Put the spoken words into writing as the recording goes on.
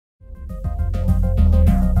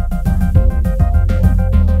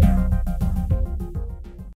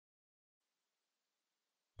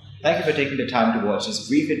Thank you for taking the time to watch this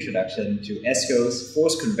brief introduction to Esco's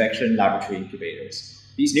forced convection laboratory incubators.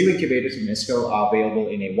 These new incubators from Esco are available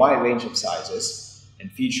in a wide range of sizes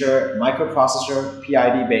and feature microprocessor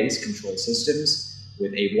PID-based control systems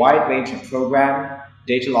with a wide range of program,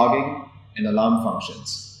 data logging, and alarm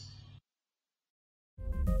functions.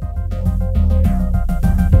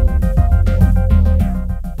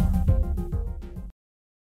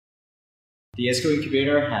 The Esco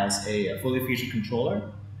incubator has a fully featured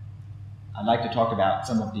controller. I'd like to talk about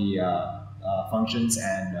some of the functions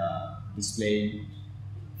and display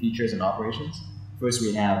features and operations. First,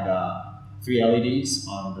 we have 3 LEDs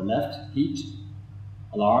on the left: heat,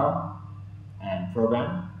 alarm, and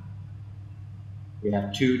program. We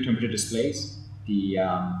have 2 temperature displays: the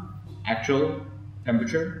actual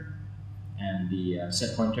temperature and the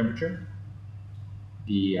set point temperature.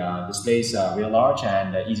 The displays are real large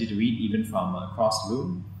and easy to read even from across the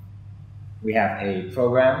room. We have a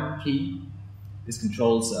program key. This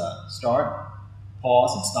controls start,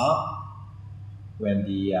 pause, and stop when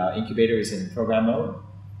the incubator is in program mode.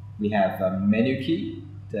 We have a menu key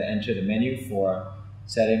to enter the menu for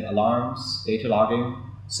setting alarms, data logging,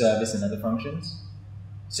 service, and other functions.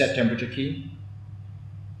 Set temperature key,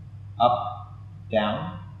 up,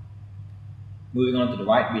 down. Moving on to the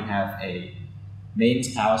right, we have a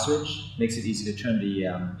mains power switch, makes it easy to turn the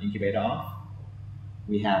incubator off.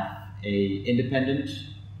 We have a independent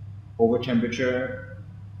over temperature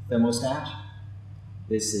thermostat.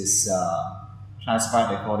 This is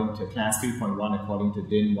classified according to class 3.1 according to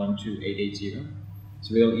DIN 12880. It's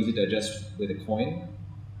real easy to adjust with a coin.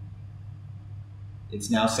 It's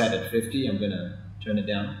now set at 50. I'm going to turn it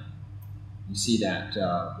down. You see that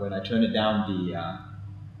when I turn it down, the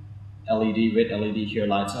red LED here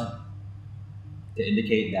lights up to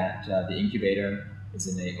indicate that the incubator is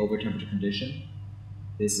in a over temperature condition.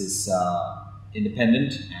 This is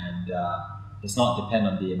independent and does not depend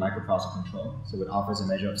on the microprocessor control, so it offers a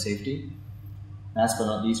measure of safety. Last but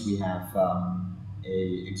not least, we have a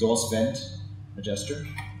exhaust vent adjuster.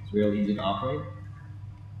 It's real easy to operate.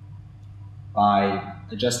 By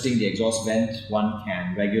adjusting the exhaust vent, one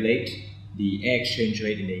can regulate the air exchange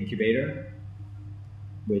rate in the incubator,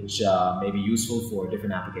 which may be useful for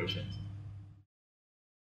different applications.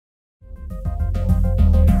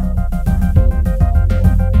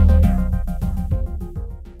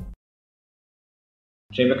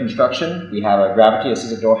 Chamber construction, we have a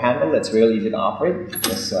gravity-assisted door handle that's real easy to operate.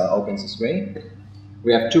 This opens this way.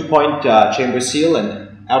 We have 2-point chamber seal,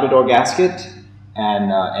 an outer door gasket,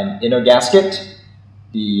 and an inner gasket.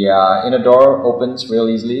 The inner door opens real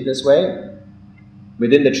easily this way.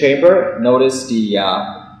 Within the chamber, notice the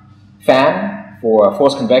fan for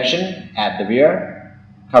forced convection at the rear,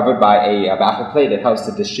 covered by a baffle plate that helps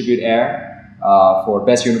to distribute air for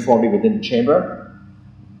best uniformity within the chamber.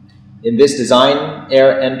 In this design,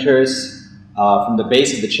 air enters from the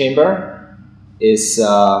base of the chamber, is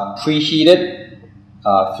preheated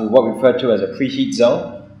through what we refer to as a preheat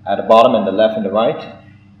zone at the bottom and the left and the right.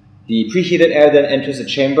 The preheated air then enters the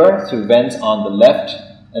chamber through vents on the left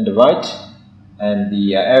and the right, and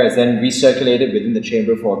the air is then recirculated within the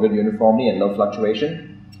chamber for good uniformity and low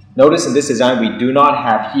fluctuation. Notice in this design we do not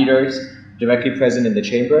have heaters directly present in the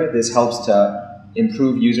chamber. This helps to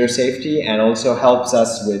improve user safety and also helps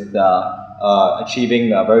us with achieving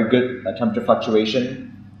very good temperature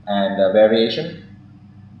fluctuation and variation.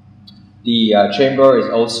 The chamber is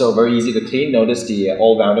also very easy to clean. Notice the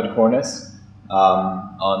all-rounded corners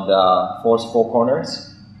on the 4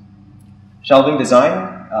 corners. Shelving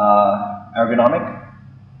design, ergonomic.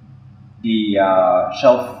 The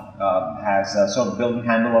shelf has a sort of built-in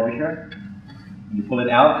handle over here. When you pull it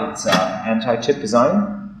out, it's anti-tip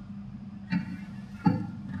design.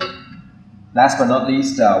 Last but not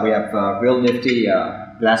least, we have a real nifty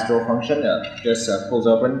glass door function. Just pulls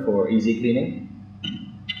open for easy cleaning.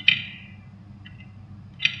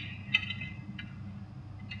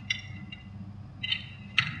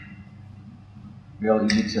 Real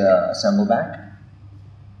easy to assemble back.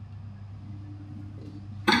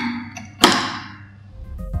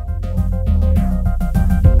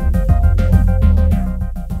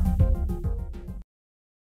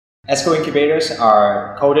 Esco incubators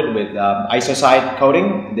are coated with isocide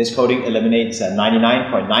coating. This coating eliminates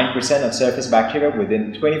 99.9% of surface bacteria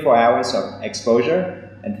within 24 hours of exposure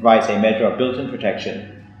and provides a measure of built-in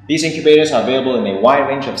protection. These incubators are available in a wide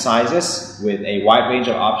range of sizes with a wide range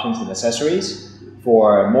of options and accessories.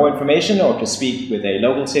 For more information or to speak with a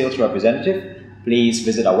local sales representative, please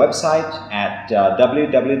visit our website at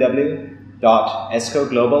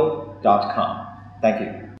www.escoglobal.com. Thank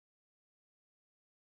you.